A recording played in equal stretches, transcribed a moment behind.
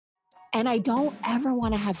And I don't ever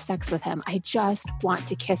want to have sex with him. I just want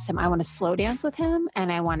to kiss him. I want to slow dance with him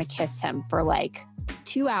and I want to kiss him for like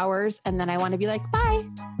 2 hours. And then I want to be like, bye.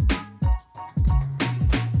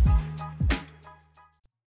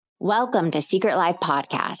 Welcome to Secret Life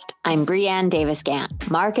Podcast. I'm Diane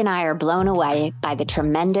Davis-Gant. Mark and I are blown away by the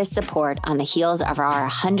tremendous support on the heels of our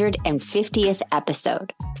 150th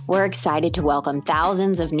episode. We're excited to welcome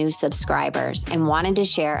thousands of new subscribers and wanted to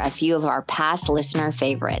share a few of our past listener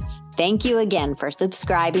favorites. Thank you again for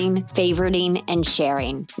subscribing, favoriting, and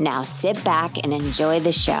sharing. Now sit back and enjoy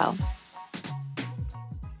the show.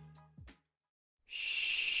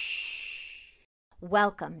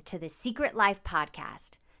 Welcome to the Secret Life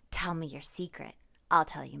Podcast. Tell me your secret. I'll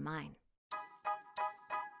tell you mine.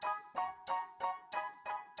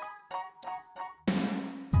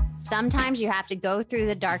 Sometimes you have to go through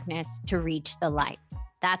the darkness to reach the light.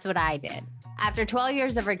 That's what I did. After 12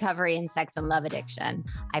 years of recovery in sex and love addiction,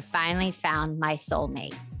 I finally found my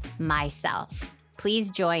soulmate, myself.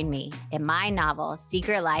 Please join me in my novel,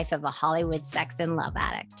 Secret Life of a Hollywood Sex and Love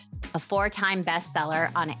Addict, a 4-time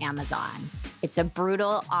bestseller on Amazon. It's a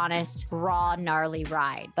brutal, honest, raw, gnarly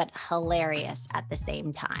ride, but hilarious at the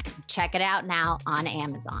same time. Check it out now on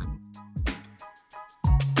Amazon.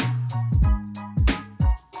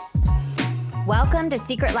 Welcome to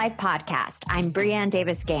Secret Life Podcast. I'm Diane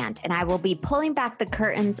Davis-Gant, and I will be pulling back the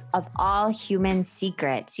curtains of all human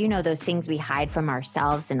secrets. You know, those things we hide from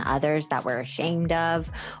ourselves and others that we're ashamed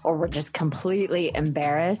of, or we're just completely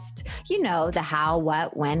embarrassed. You know, the how,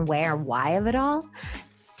 what, when, where, why of it all.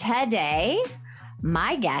 Today,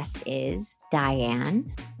 my guest is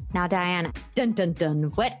Diane. Now, Diane, dun, dun, dun,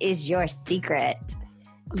 what is your secret?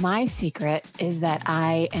 My secret is that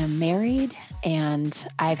I am married and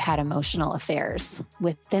I've had emotional affairs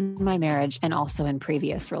within my marriage and also in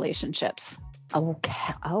previous relationships.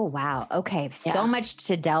 Okay. Oh, wow. Okay. Yeah. So much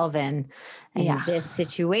to delve in this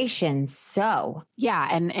situation. So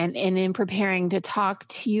and in preparing to talk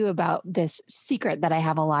to you about this secret that I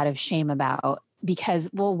have a lot of shame about, because,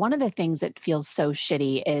 well, one of the things that feels so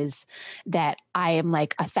shitty is that I am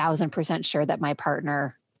like 1,000% sure that my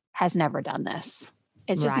partner has never done this.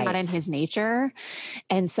 It's just not in his nature.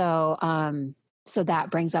 And so, so that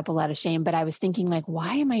brings up a lot of shame, but I was thinking like,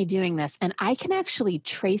 why am I doing this? And I can actually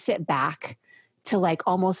trace it back to like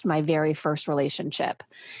almost my very first relationship.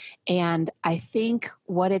 And I think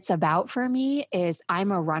what it's about for me is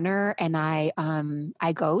I'm a runner and I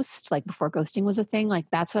ghost, like before ghosting was a thing, like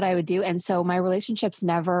that's what I would do. And so my relationships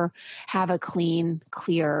never have a clean,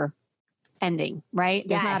 clear ending, right?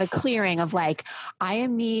 There's not a clearing of like, I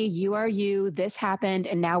am me, you are you, this happened,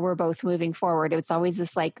 and now we're both moving forward. It's always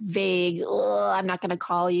this like vague, I'm not going to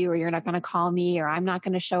call you, or you're not going to call me, or I'm not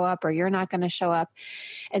going to show up, or you're not going to show up.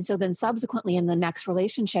 And so then subsequently in the next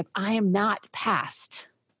relationship, I am not past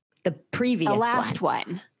the last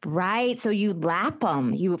one. Right. So you lap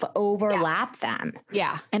them, you've overlapped them.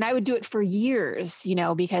 Yeah. And I would do it for years, you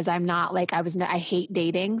know, because I'm not like, I hate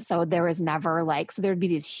dating. So there was never like, so there'd be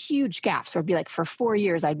these huge gaps where it'd be like for 4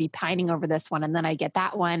 years, I'd be pining over this one and then I'd get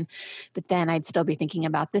that one, but then I'd still be thinking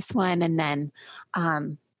about this one. And then,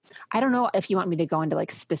 I don't know if you want me to go into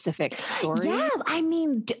like specific stories. Yeah. I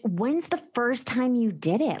mean, when's the first time you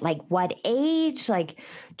did it? Like what age? Like,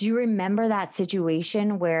 do you remember that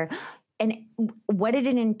situation where, and what did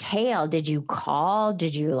it entail? Did you call?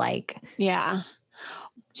 Did you like? Yeah.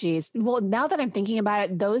 Geez. Well, now that I'm thinking about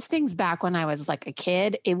it, those things back when I was like a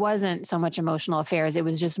kid, it wasn't so much emotional affairs. It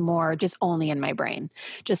was just more, just only in my brain.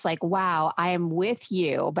 Just like, wow, I am with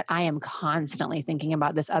you, but I am constantly thinking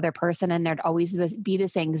about this other person. And there'd always be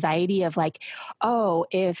this anxiety of like, oh,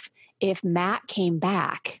 if Matt came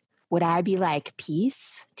back, would I be like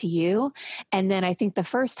peace to you? And then I think the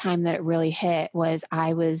first time that it really hit was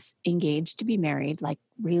I was engaged to be married like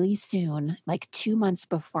really soon, like 2 months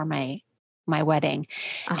before my wedding.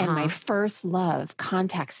 And my first love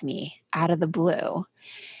contacts me out of the blue.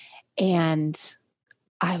 And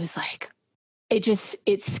I was like,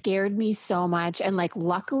 it scared me so much. And like,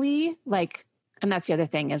 luckily, like, and that's the other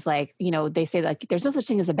thing is like, you know, they say like, there's no such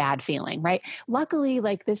thing as a bad feeling, right? Luckily,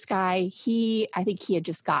 like this guy, I think he had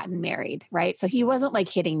just gotten married, right? So he wasn't like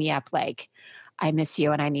hitting me up like, I miss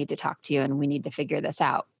you and I need to talk to you and we need to figure this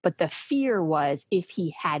out. But the fear was if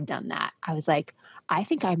he had done that, I was like, I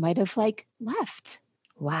think I might have like left.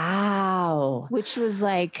 Wow. Which was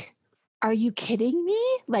like, are you kidding me?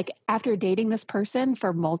 Like after dating this person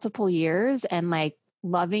for multiple years and like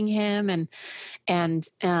loving him and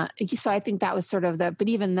so I think that was sort of but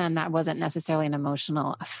even then that wasn't necessarily an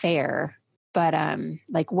emotional affair. But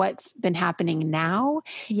like what's been happening now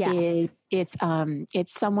is it's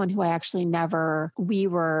someone who I actually we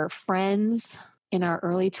were friends in our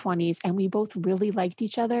early 20s and we both really liked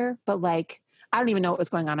each other, but like, I don't even know what was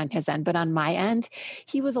going on his end, but on my end,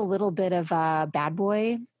 he was a little bit of a bad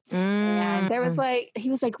boy. And there was like, he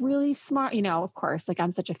was like really smart, you know, of course, like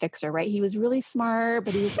I'm such a fixer, right? He was really smart,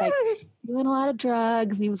 but he was like doing a lot of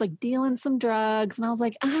drugs and he was like dealing some drugs. And I was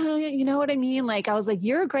like, you know what I mean? Like, I was like,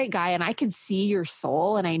 you're a great guy and I can see your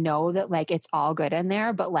soul. And I know that like, it's all good in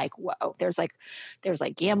there, but like, whoa, there's like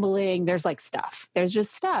gambling, there's like stuff, there's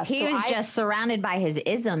just stuff. He was just surrounded by his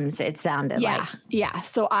isms. It sounded like. Yeah.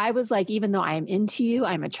 So I was like, even though I'm into you,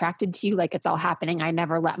 I'm attracted to you, like it's all happening. I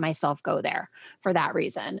never let myself go there for that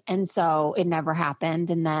reason. And so it never happened.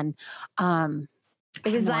 And then,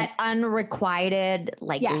 it was that unrequited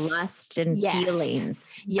like lust and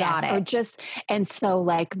feelings. Got it. Or just, and so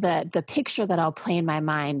like the picture that I'll play in my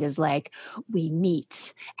mind is like, we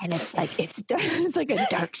meet and it's like, it's like a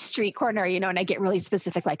dark street corner, you know, and I get really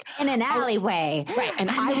specific, like in an alleyway. Right. And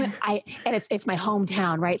and it's my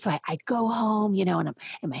hometown. Right. So I go home, you know, and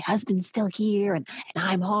my husband's still here and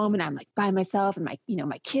I'm home and I'm like by myself and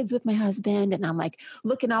my kids with my husband and I'm like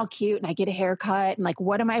looking all cute and I get a haircut and like,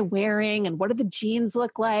 what am I wearing and what are the jeans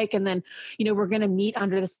look like? And then, you know, we're going to meet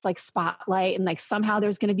under this like spotlight and like somehow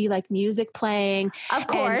there's going to be like music playing. Of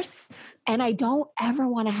course. And I don't ever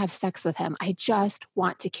want to have sex with him. I just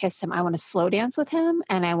want to kiss him. I want to slow dance with him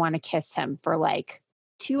and I want to kiss him for like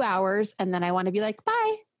 2 hours. And then I want to be like,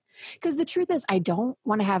 bye. Because the truth is, I don't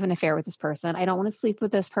want to have an affair with this person. I don't want to sleep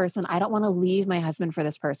with this person. I don't want to leave my husband for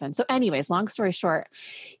this person. So anyways, long story short,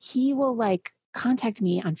 he will like contact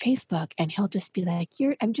me on Facebook and he'll just be like,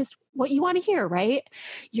 I'm just what you want to hear, right?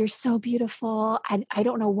 You're so beautiful. I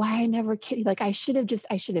don't know why I never kissed, like I should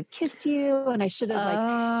have kissed you and I should have like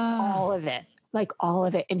all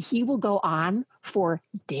of it. And he will go on for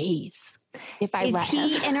days. If I let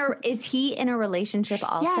him. Is he in a relationship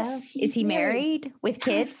also? Yes, is he married with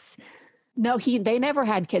kids? No, they never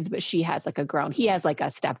had kids, but he has he has like a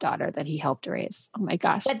stepdaughter that he helped raise. Oh my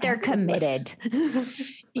gosh. But they're committed.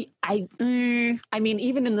 I mean,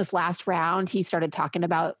 even in this last round, he started talking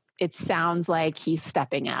about, it sounds like he's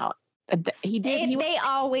stepping out. They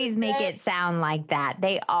always make it sound like that.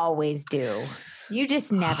 They always do. You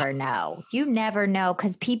just never know. You never know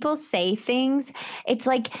because people say things. It's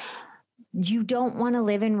like, you don't want to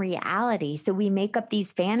live in reality. So we make up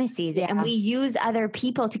these fantasies and we use other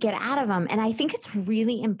people to get out of them. And I think it's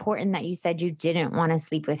really important that you said you didn't want to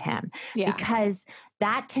sleep with him because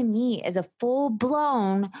that to me is a full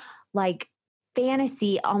blown like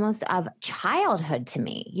fantasy almost of childhood to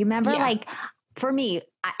me. You remember like for me,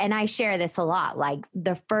 and I share this a lot, like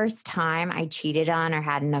the first time I cheated on or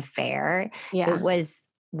had an affair, it was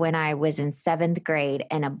when I was in 7th grade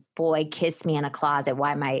and a boy kissed me in a closet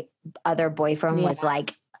while my other boyfriend was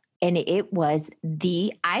like, and it was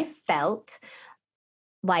I felt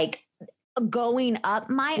like going up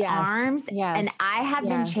my arms and I have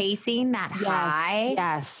been chasing that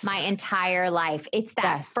high my entire life. It's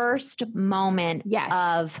that first moment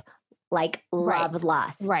of like love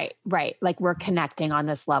lust. Right. Like we're connecting on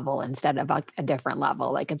this level instead of like a different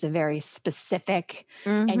level. Like it's a very specific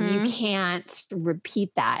and you can't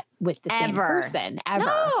repeat that with the same person ever.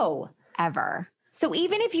 No. Ever. So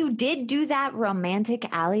even if you did do that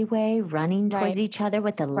romantic alleyway running towards each other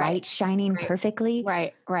with the light shining perfectly.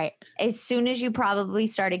 Right. As soon as you probably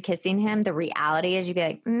started kissing him, the reality is you'd be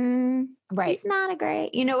like, he's not a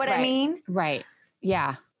great, you know what I mean? Right.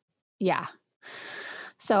 Yeah.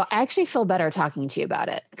 So I actually feel better talking to you about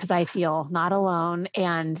it because I feel not alone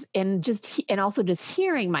and also just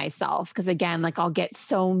hearing myself. Because again, like I'll get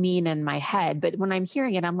so mean in my head, but when I'm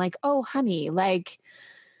hearing it, I'm like, oh honey, like,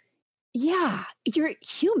 yeah, you're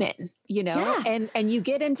human, you know, and you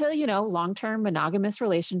get into, you know, long-term monogamous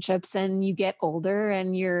relationships and you get older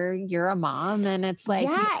and you're a mom and it's like,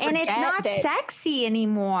 and it's not sexy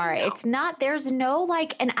anymore. No. It's not, there's no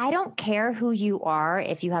like, and I don't care who you are,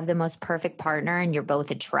 if you have the most perfect partner and you're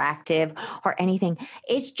both attractive or anything,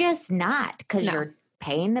 it's just not because you're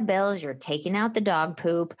paying the bills, you're taking out the dog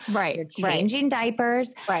poop, you're changing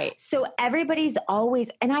diapers. So everybody's always,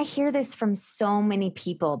 and I hear this from so many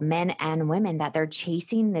people, men and women, that they're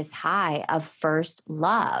chasing this high of first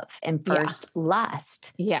love and first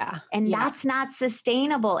lust. And that's not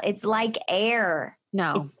sustainable. It's like air.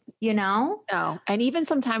 No. It's, you know? No. And even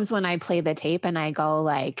sometimes when I play the tape and I go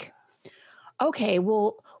like, okay,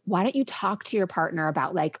 well, why don't you talk to your partner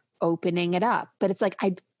about like opening it up? But it's like,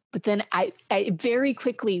 But then I very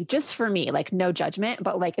quickly, just for me, like no judgment,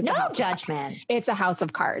 but like it's no judgment. It's a house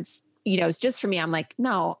of cards. You know, it's just for me. I'm like,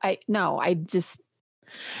 I just.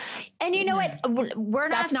 And you know what? We're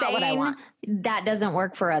not saying what I want. That doesn't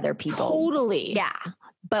work for other people. Totally. Yeah.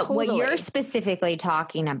 But what Totally. you're specifically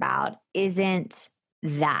talking about isn't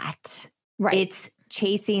that. Right. It's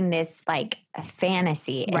chasing this like a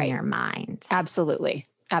fantasy in Right. your mind. Absolutely.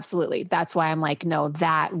 Absolutely. That's why I'm like, no,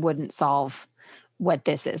 that wouldn't solve what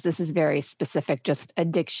this is. This is very specific, just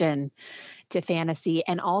addiction to fantasy,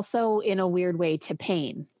 and also in a weird way to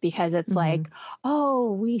pain, because it's like,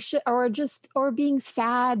 oh, we should, or being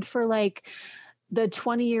sad for like the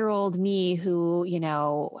 20-year-old me who,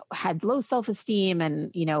 had low self-esteem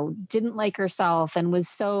and, didn't like herself and was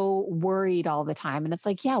so worried all the time. And it's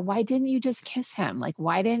like, yeah, why didn't you just kiss him? Like,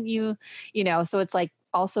 why didn't you, so it's like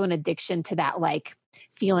also an addiction to that, like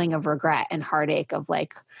feeling of regret and heartache of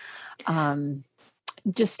like,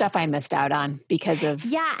 just stuff I missed out on because of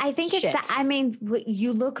I think shit. It's that. I mean,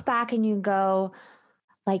 you look back and you go,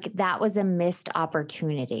 like, that was a missed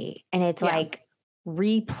opportunity. And it's like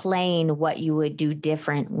replaying what you would do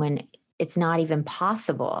different when it's not even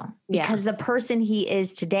possible, because the person he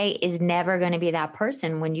is today is never going to be that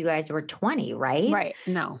person when you guys were 20, right? Right.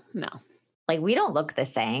 No. Like, we don't look the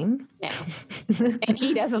same. No. And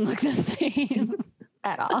he doesn't look the same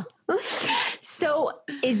at all. So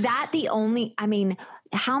is that the only, I mean,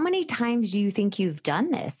 how many times do you think you've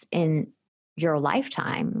done this in your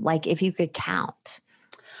lifetime? Like, if you could count.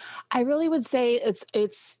 I really would say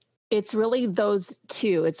it's really those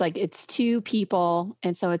two. It's like, it's two people.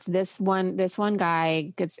 And so it's this one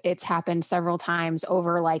guy, it's happened several times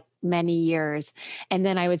over like many years. And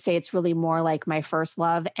then I would say it's really more like my first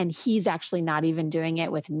love. And he's actually not even doing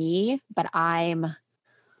it with me, but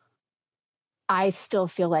I still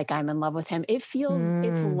feel like I'm in love with him. It feels,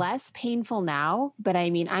 it's less painful now, but I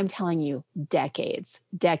mean, I'm telling you, decades.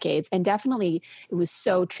 And definitely it was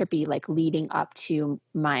so trippy, like leading up to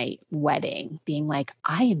my wedding, being like,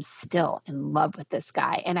 I am still in love with this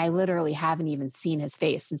guy. And I literally haven't even seen his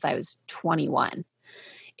face since I was 21.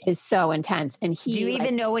 Is so intense. And do you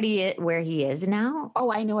even know where he is now?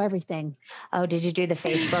 Oh, I know everything. Oh, did you do the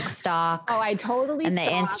Facebook stalk? Oh, I totally and the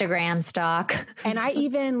Instagram stalk. And I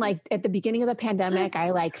even like at the beginning of the pandemic, I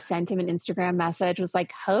like sent him an Instagram message, was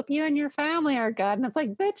like, hope you and your family are good. And it's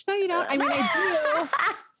like, bitch, no, you don't. I mean,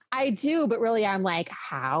 I do, but really I'm like,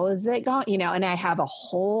 how is it going? And I have a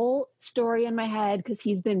whole story in my head because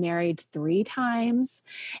he's been married 3 times.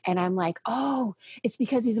 And I'm like, oh, it's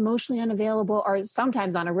because he's emotionally unavailable. Or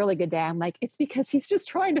sometimes on a really good day, I'm like, it's because he's just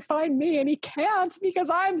trying to find me and he can't because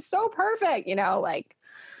I'm so perfect, like,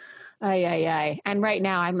 ay. And right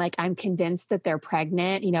now I'm like, I'm convinced that they're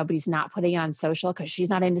pregnant, but he's not putting it on social because she's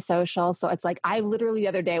not into social. So it's like, I literally the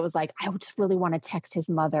other day was like, I would just really want to text his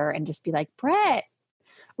mother and just be like, Brett,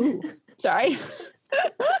 ooh, sorry.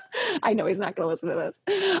 I know he's not going to listen to this.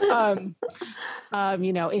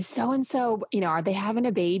 Is so-and-so, are they having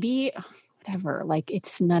a baby? Whatever. Like,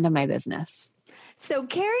 it's none of my business. So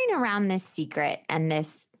carrying around this secret and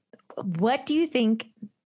this, what do you think,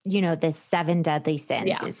 the 7 deadly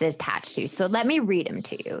sins is attached to? So let me read them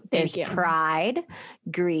to you. There's pride,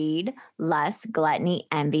 greed, lust, gluttony,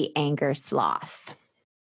 envy, anger, sloth.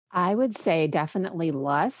 I would say definitely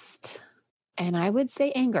lust. And I would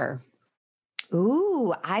say anger.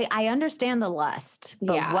 Ooh, I understand the lust,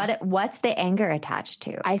 but what's the anger attached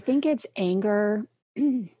to? I think it's anger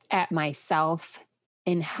at myself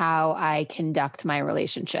in how I conduct my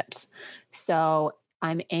relationships. So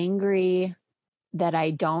I'm angry that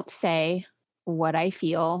I don't say what I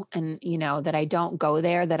feel and, that I don't go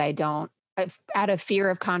there, that I don't, out of fear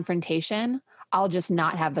of confrontation, I'll just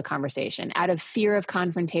not have the conversation. Out of fear of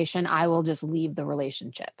confrontation, I will just leave the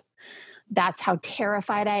relationship. That's how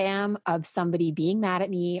terrified I am of somebody being mad at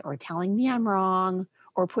me or telling me I'm wrong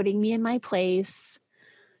or putting me in my place.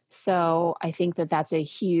 So I think that that's a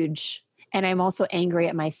huge, and I'm also angry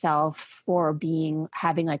at myself for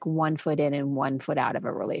having like 1 foot in and 1 foot out of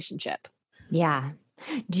a relationship. Yeah.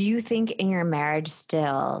 Do you think in your marriage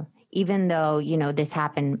still, even though, this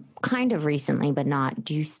happened kind of recently, but not,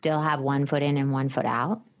 do you still have 1 foot in and 1 foot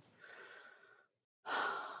out?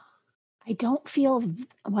 I don't feel,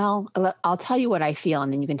 well, I'll tell you what I feel,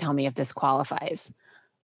 and then you can tell me if this qualifies.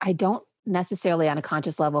 I don't necessarily on a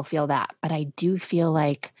conscious level feel that, but I do feel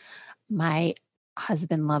like my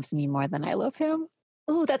husband loves me more than I love him.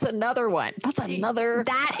 Oh, that's another one. That's another.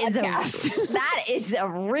 That is a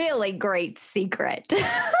really great secret.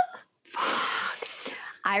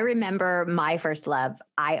 I remember my first love.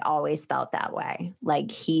 I always felt that way.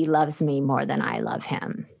 Like, he loves me more than I love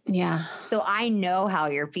him. Yeah. So I know how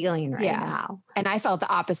you're feeling right now. And I felt the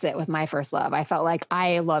opposite with my first love. I felt like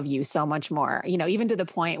I love you so much more, even to the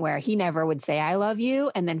point where he never would say, I love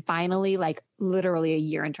you. And then finally, like literally a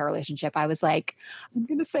year into our relationship, I was like, I'm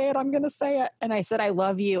going to say it. And I said, I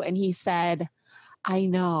love you. And he said, I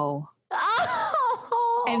know.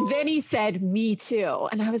 Oh, And then he said, me too.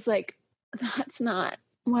 And I was like, that's not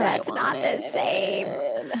what I wanted. That's not the same.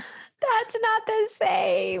 That's not the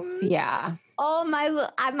same. Yeah. Oh,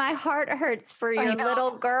 my heart hurts for your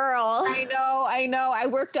little girl. I know. I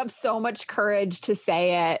worked up so much courage to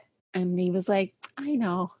say it. And he was like, I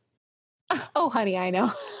know. Oh, honey, I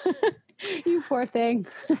know. You poor thing.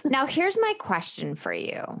 Now, here's my question for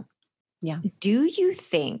you. Yeah. Do you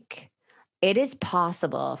think it is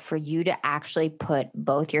possible for you to actually put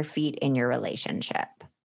both your feet in your relationship?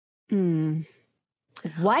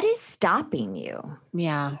 What is stopping you?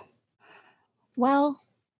 Yeah. Well,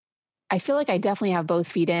 I feel like I definitely have both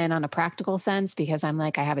feet in on a practical sense because I'm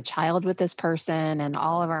like, I have a child with this person and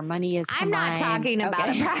all of our money is combined. I'm not talking about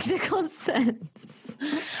a practical sense.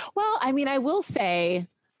 Well, I mean, I will say,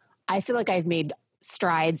 I feel like I've made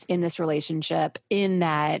strides in this relationship in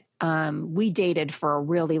that we dated for a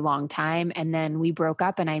really long time and then we broke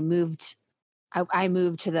up and I moved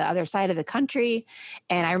to the other side of the country.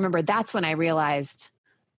 And I remember that's when I realized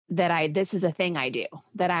that this is a thing I do,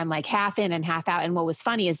 that I'm like half in and half out. And what was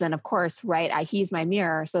funny is then, of course, right, he's my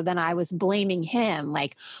mirror. So then I was blaming him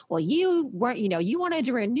like, well, you weren't, you wanted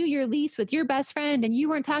to renew your lease with your best friend and you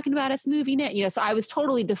weren't talking about us moving it, so I was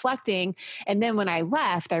totally deflecting. And then when I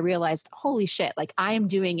left, I realized, holy shit, like I'm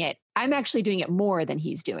actually doing it more than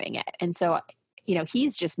he's doing it. And so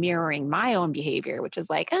he's just mirroring my own behavior, which is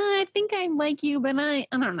like, I think I like you, but I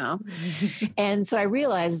don't know. And so I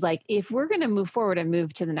realized like, if we're going to move forward and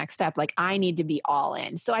move to the next step, like I need to be all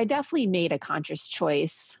in. So I definitely made a conscious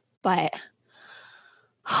choice, but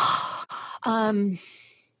I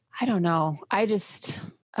don't know. I just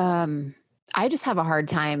have a hard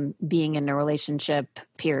time being in a relationship,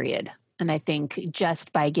 period. And I think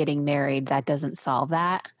just by getting married, that doesn't solve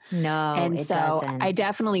that. No, and it so doesn't. I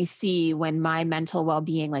definitely see when my mental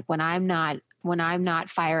well-being, like when I'm not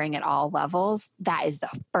firing at all levels, that is the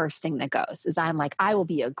first thing that goes is I'm like, I will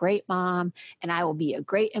be a great mom and I will be a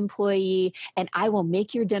great employee and I will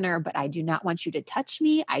make your dinner, but I do not want you to touch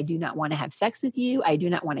me. I do not want to have sex with you. I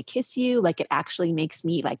do not want to kiss you. Like it actually makes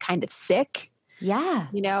me like kind of sick. Yeah.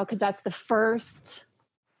 Because that's the first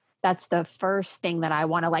thing that I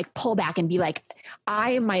want to like pull back and be like,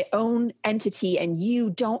 I am my own entity and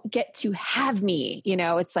you don't get to have me.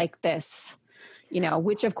 It's like this,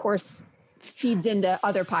 which of course feeds into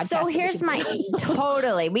other podcasts. So here's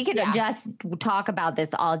totally, we could just talk about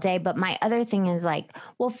this all day. But my other thing is like,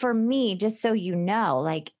 well, for me, just so you know,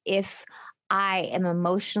 like if I am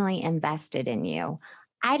emotionally invested in you,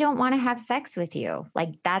 I don't want to have sex with you. Like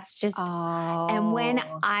that's just, and when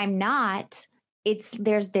I'm not,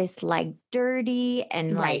 there's this like dirty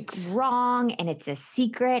and like wrong and it's a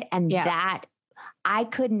secret and that I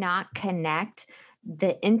could not connect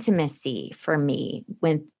the intimacy for me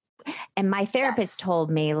and my therapist told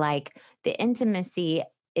me like the intimacy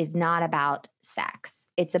is not about sex.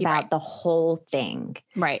 It's about the whole thing.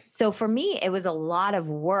 Right. So for me, it was a lot of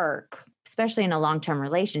work, especially in a long-term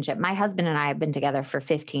relationship. My husband and I have been together for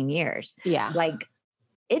 15 years. Yeah. Like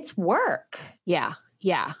it's work. Yeah.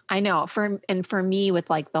 Yeah, I know. For me with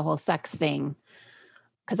like the whole sex thing,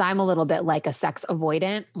 because I'm a little bit like a sex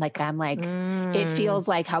avoidant. Like I'm like, it feels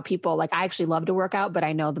like how people like, I actually love to work out, but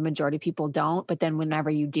I know the majority of people don't. But then whenever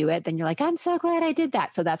you do it, then you're like, I'm so glad I did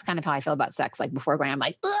that. So that's kind of how I feel about sex. Like before going, I'm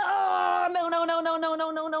like, oh,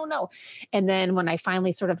 no. And then when I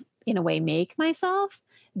finally sort of in a way make myself,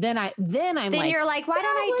 then you're like, why don't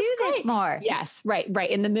I do this more? Yes. Right.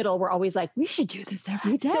 In the middle, we're always like, we should do this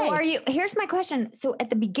every day. So here's my question. So at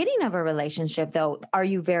the beginning of a relationship though, are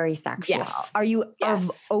you very sexual? Yes. Are you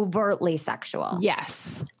overtly sexual?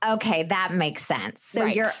 Yes. Okay. That makes sense. So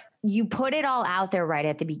you put it all out there right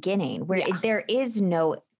at the beginning where there is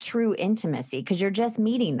no true intimacy because you're just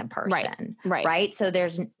meeting the person. Right. So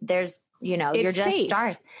there's you're just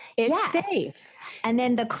starting. It's safe. And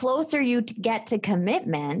then the closer you get to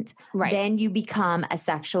commitment, then you become a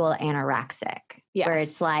sexual anorexic. Yes. Where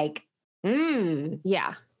it's like,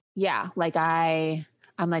 Yeah. Like I'm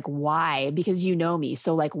like, why? Because you know me.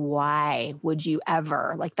 So like, why would you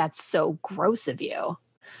ever? Like, that's so gross of you.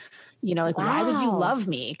 Like, why would you love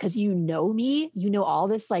me? Because you know me, all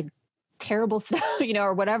this like terrible stuff,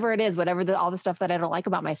 or whatever it is, all the stuff that I don't like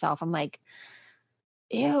about myself. I'm like,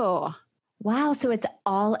 ew. Wow. So it's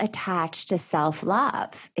all attached to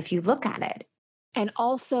self-love if you look at it. And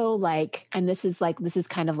also like, and this is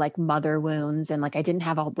kind of like mother wounds. And like, I didn't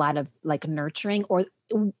have a lot of like nurturing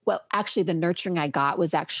actually the nurturing I got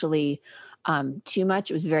was actually too much.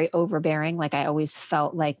 It was very overbearing. Like I always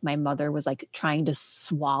felt like my mother was like trying to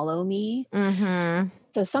swallow me. Mm-hmm.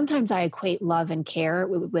 So sometimes I equate love and care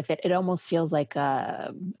with it. It almost feels like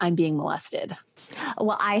I'm being molested.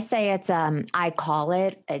 Well, I say I call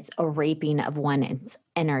it as a raping of one's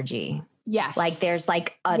energy. Yes. Like there's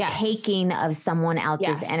like a taking of someone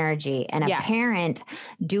else's energy, and a parent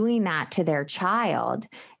doing that to their child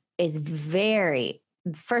is very,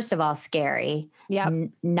 first of all, scary.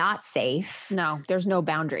 Not safe. No, there's no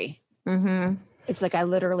boundary. Mm-hmm. It's like, I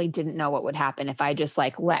literally didn't know what would happen if I just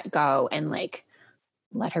like let go and like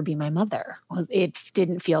let her be my mother. It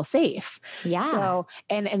didn't feel safe. Yeah. So,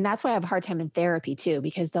 and that's why I have a hard time in therapy too,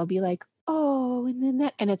 because they'll be like, oh, and then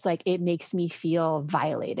that, and it's like, it makes me feel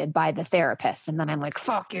violated by the therapist. And then I'm like,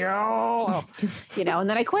 fuck you, and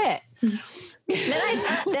then I quit. then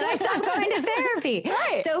I stopped going to therapy.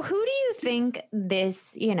 Right. So who do you think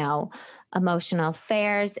this, emotional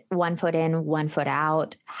affairs, 1 foot in, 1 foot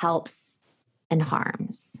out, helps and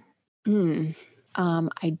harms?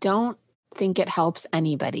 I don't think it helps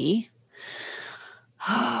anybody.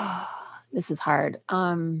 This is hard.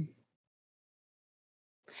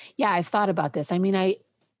 Yeah, I've thought about this. I mean,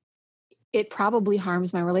 it probably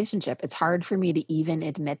harms my relationship. It's hard for me to even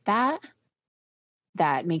admit that.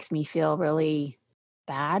 That makes me feel really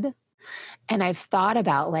bad. And I've thought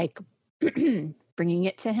about like bringing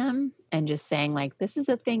it to him and just saying like, this is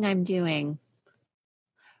a thing I'm doing,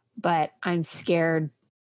 but I'm scared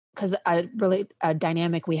because a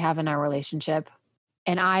dynamic we have in our relationship,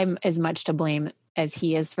 and I'm as much to blame as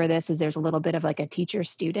he is for this, is there's a little bit of like a teacher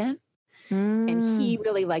student. And he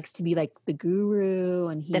really likes to be like the guru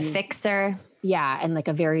and the fixer. Yeah. And like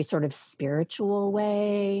a very sort of spiritual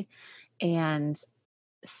way. And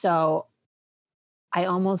so I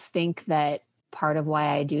almost think that part of why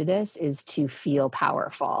I do this is to feel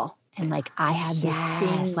powerful. And like, I have this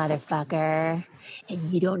thing, motherfucker,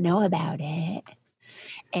 and you don't know about it.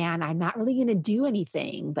 And I'm not really going to do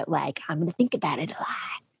anything, but like, I'm going to think about it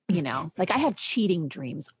a lot, like I have cheating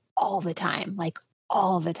dreams all the time, like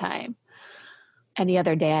all the time. And the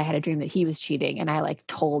other day I had a dream that he was cheating, and I like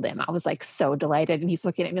told him. I was like so delighted, and he's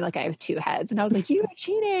looking at me like I have two heads. And I was like, you are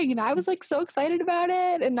cheating. And I was like so excited about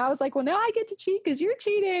it. And I was like, well, now I get to cheat because you're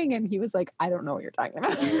cheating. And he was like, I don't know what you're talking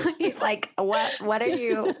about. He's like, what are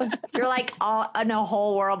you? You're like all in a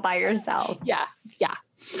whole world by yourself. Yeah. Yeah.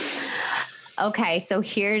 Okay. So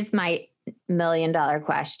here's my $1 million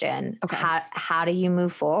question. Okay. How do you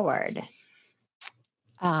move forward?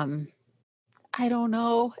 I don't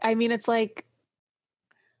know. I mean, it's like,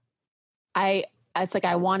 I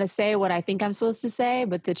want to say what I think I'm supposed to say,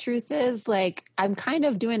 but the truth is like, I'm kind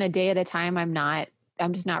of doing a day at a time.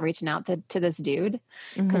 I'm just not reaching out to this dude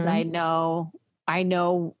because I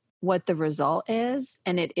know what the result is.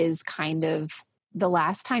 And it is kind of, the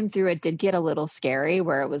last time through it did get a little scary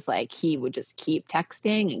where it was like, he would just keep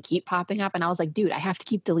texting and keep popping up. And I was like, dude, I have to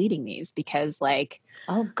keep deleting these because like,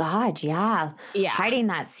 oh God. Yeah. Hiding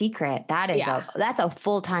that secret. That's a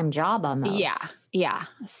full-time job almost. Yeah. Yeah.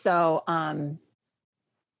 So,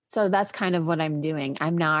 so that's kind of what I'm doing.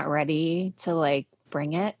 I'm not ready to like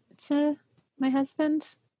bring it to my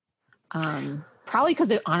husband. Probably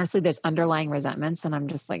because honestly, there's underlying resentments, and I'm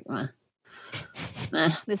just like,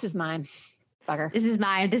 this is mine, fucker. This is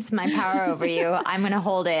mine. This is my power over you. I'm going to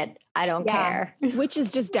hold it. I don't care. Which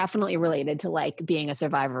is just definitely related to like being a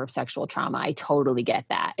survivor of sexual trauma. I totally get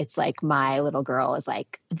that. It's like my little girl is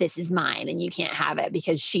like, this is mine and you can't have it,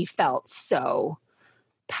 because she felt so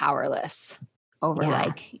powerless over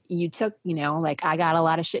like, you took, like I got a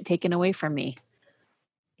lot of shit taken away from me.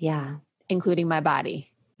 Yeah. Including my body.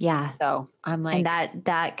 Yeah. So I'm like, and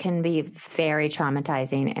that can be very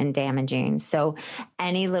traumatizing and damaging. So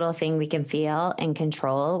any little thing we can feel and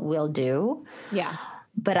control, we'll do. Yeah.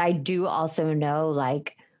 But I do also know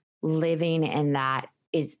like living in that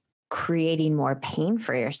is creating more pain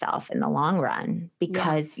for yourself in the long run,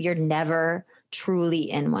 because you're never truly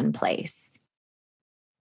in one place.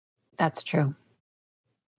 That's true.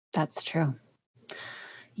 That's true.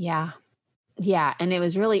 Yeah. Yeah. And it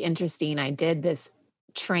was really interesting. I did this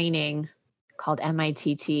training called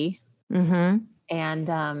MITT.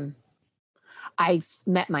 And I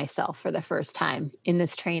met myself for the first time in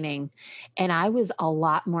this training, and I was a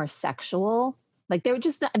lot more sexual. Like they were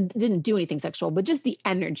just didn't do anything sexual, but just the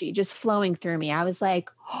energy just flowing through me. I was like,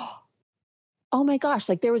 oh my gosh,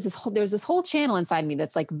 like there's this whole channel inside me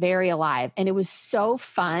that's like very alive. And it was so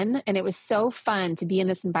fun. And it was so fun to be in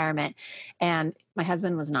this environment. And my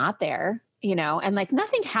husband was not there, and like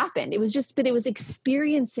nothing happened. It was just, but it was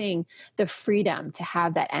experiencing the freedom to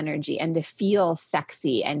have that energy and to feel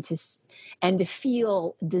sexy and to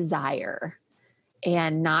feel desire.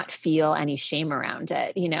 and not feel any shame around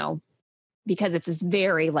it, because it's this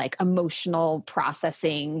very like emotional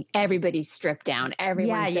processing. Everybody's stripped down.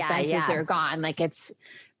 Everyone's defenses are gone. Like it's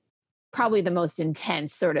probably the most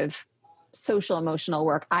intense sort of social emotional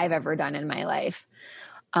work I've ever done in my life.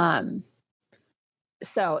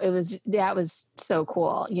 So that was so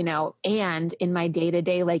cool, and in my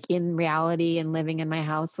day-to-day, like in reality and living in my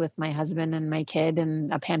house with my husband and my kid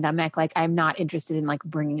and a pandemic, like I'm not interested in like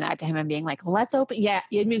bringing that to him and being like, let's open. Yeah.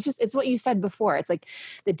 I mean, it's what you said before. It's like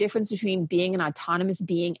the difference between being an autonomous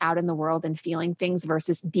being out in the world and feeling things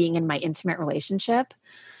versus being in my intimate relationship.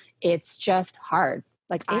 It's just hard.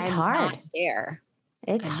 Like it's hard. Not there.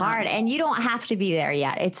 It's hard. And you don't have to be there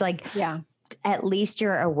yet. It's like, at least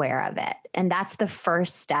you're aware of it. And that's the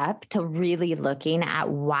first step to really looking at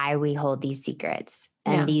why we hold these secrets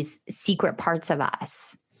and these secret parts of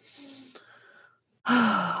us.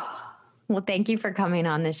 Well, thank you for coming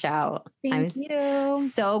on the show. Thank you.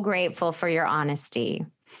 So grateful for your honesty.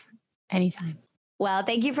 Anytime. Well,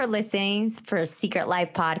 thank you for listening for Secret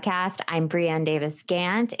Life Podcast. I'm Brianne Davis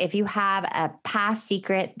Gant. If you have a past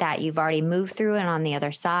secret that you've already moved through and on the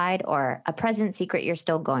other side, or a present secret you're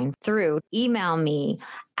still going through, email me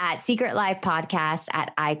at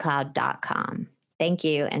secretlifepodcast@icloud.com. Thank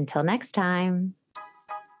you. Until next time.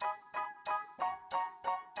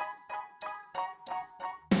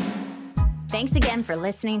 Thanks again for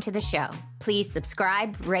listening to the show. Please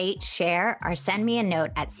subscribe, rate, share, or send me a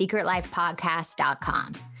note at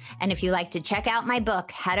secretlifepodcast.com. And if you like to check out my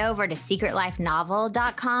book, head over to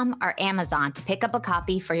secretlifenovel.com or Amazon to pick up a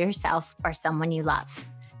copy for yourself or someone you love.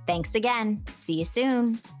 Thanks again. See you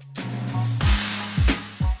soon.